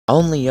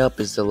OnlyUp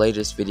is the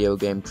latest video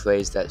game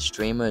craze that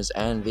streamers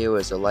and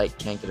viewers alike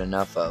can't get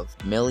enough of.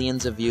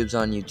 Millions of views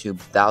on YouTube,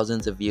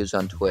 thousands of views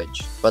on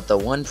Twitch. But the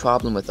one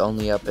problem with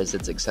OnlyUp is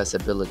its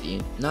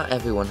accessibility. Not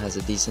everyone has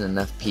a decent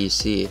enough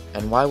PC,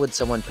 and why would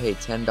someone pay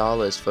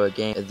 $10 for a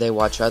game they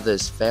watch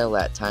others fail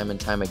at time and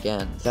time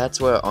again? That's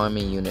where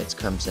Army Units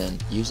comes in.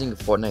 Using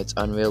Fortnite's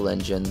Unreal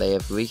Engine, they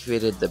have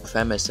recreated the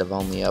premise of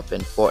OnlyUp in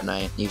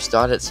Fortnite. You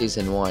start at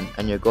Season 1,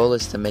 and your goal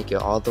is to make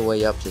it all the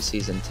way up to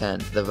Season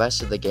 10. The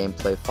rest of the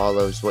gameplay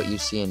follows what you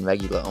see in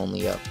regular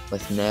OnlyUp,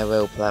 with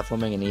narrow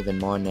platforming and even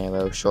more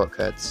narrow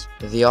shortcuts.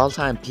 The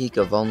all-time peak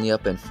of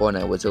OnlyUp in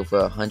Fortnite was over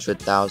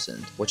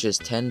 100,000, which is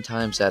 10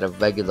 times that of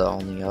regular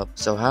OnlyUp.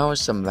 So how is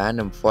some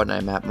random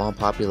Fortnite map more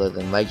popular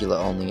than regular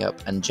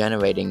OnlyUp and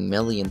generating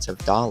millions of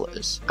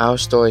dollars? Our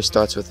story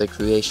starts with the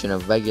creation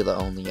of regular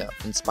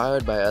OnlyUp.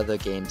 Inspired by other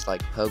games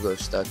like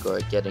PogoStuck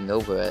or Getting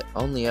Over It,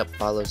 OnlyUp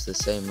follows the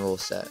same rule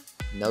set.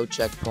 No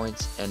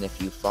checkpoints, and if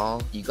you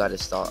fall, you gotta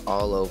start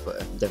all over.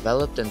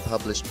 Developed and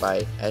published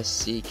by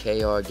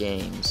SCKR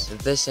Games,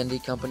 this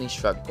indie company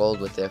struck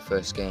gold with their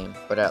first game,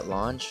 but at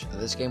launch,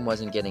 this game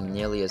wasn't getting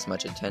nearly as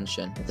much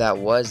attention. That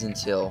was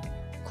until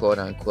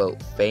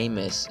quote-unquote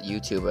famous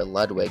YouTuber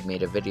Ludwig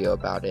made a video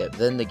about it.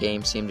 Then the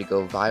game seemed to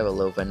go viral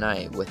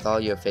overnight, with all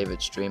your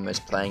favorite streamers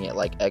playing it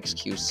like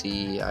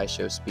XQC,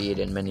 IShowSpeed,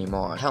 and many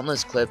more.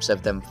 Countless clips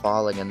of them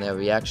falling and their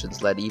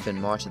reactions led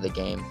even more to the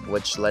game,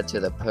 which led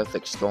to the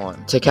perfect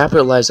storm. To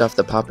capitalize off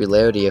the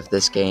popularity of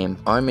this game,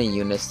 Army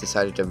Units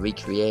decided to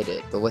recreate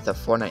it, but with a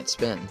Fortnite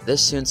spin.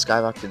 This soon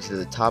skyrocketed to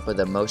the top of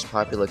the most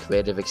popular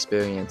creative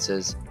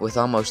experiences, with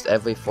almost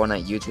every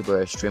Fortnite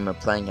YouTuber or streamer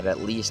playing it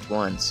at least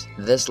once.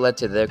 This led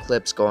to their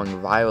clips going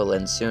viral,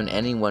 and soon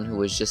anyone who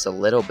was just a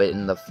little bit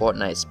in the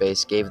Fortnite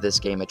space gave this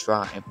game a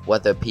try,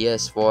 whether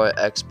PS4,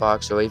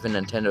 Xbox, or even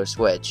Nintendo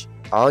Switch.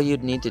 All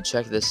you'd need to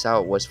check this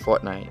out was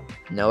Fortnite.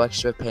 No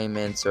extra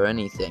payments or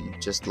anything,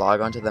 just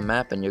log onto the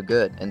map and you're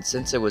good. And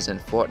since it was in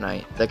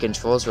Fortnite, the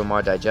controls were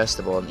more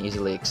digestible and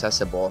easily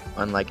accessible,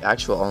 unlike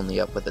actual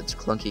OnlyUp with its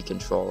clunky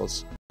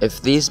controls.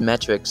 If these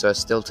metrics are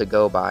still to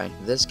go by,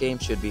 this game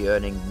should be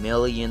earning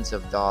millions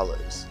of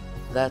dollars.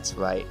 That's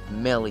right,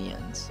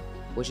 millions.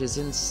 Which is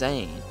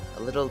insane,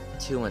 a little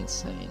too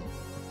insane.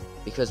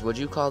 Because would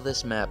you call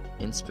this map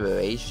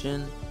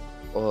inspiration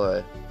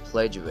or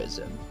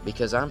plagiarism?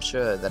 Because I'm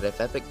sure that if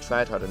Epic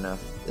tried hard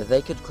enough,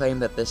 they could claim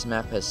that this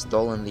map has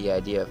stolen the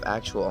idea of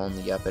actual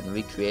OnlyUp and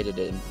recreated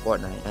it in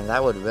Fortnite, and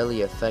that would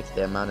really affect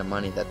the amount of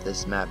money that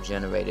this map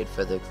generated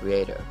for the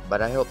creator.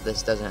 But I hope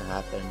this doesn't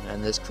happen,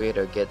 and this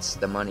creator gets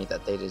the money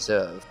that they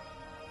deserve.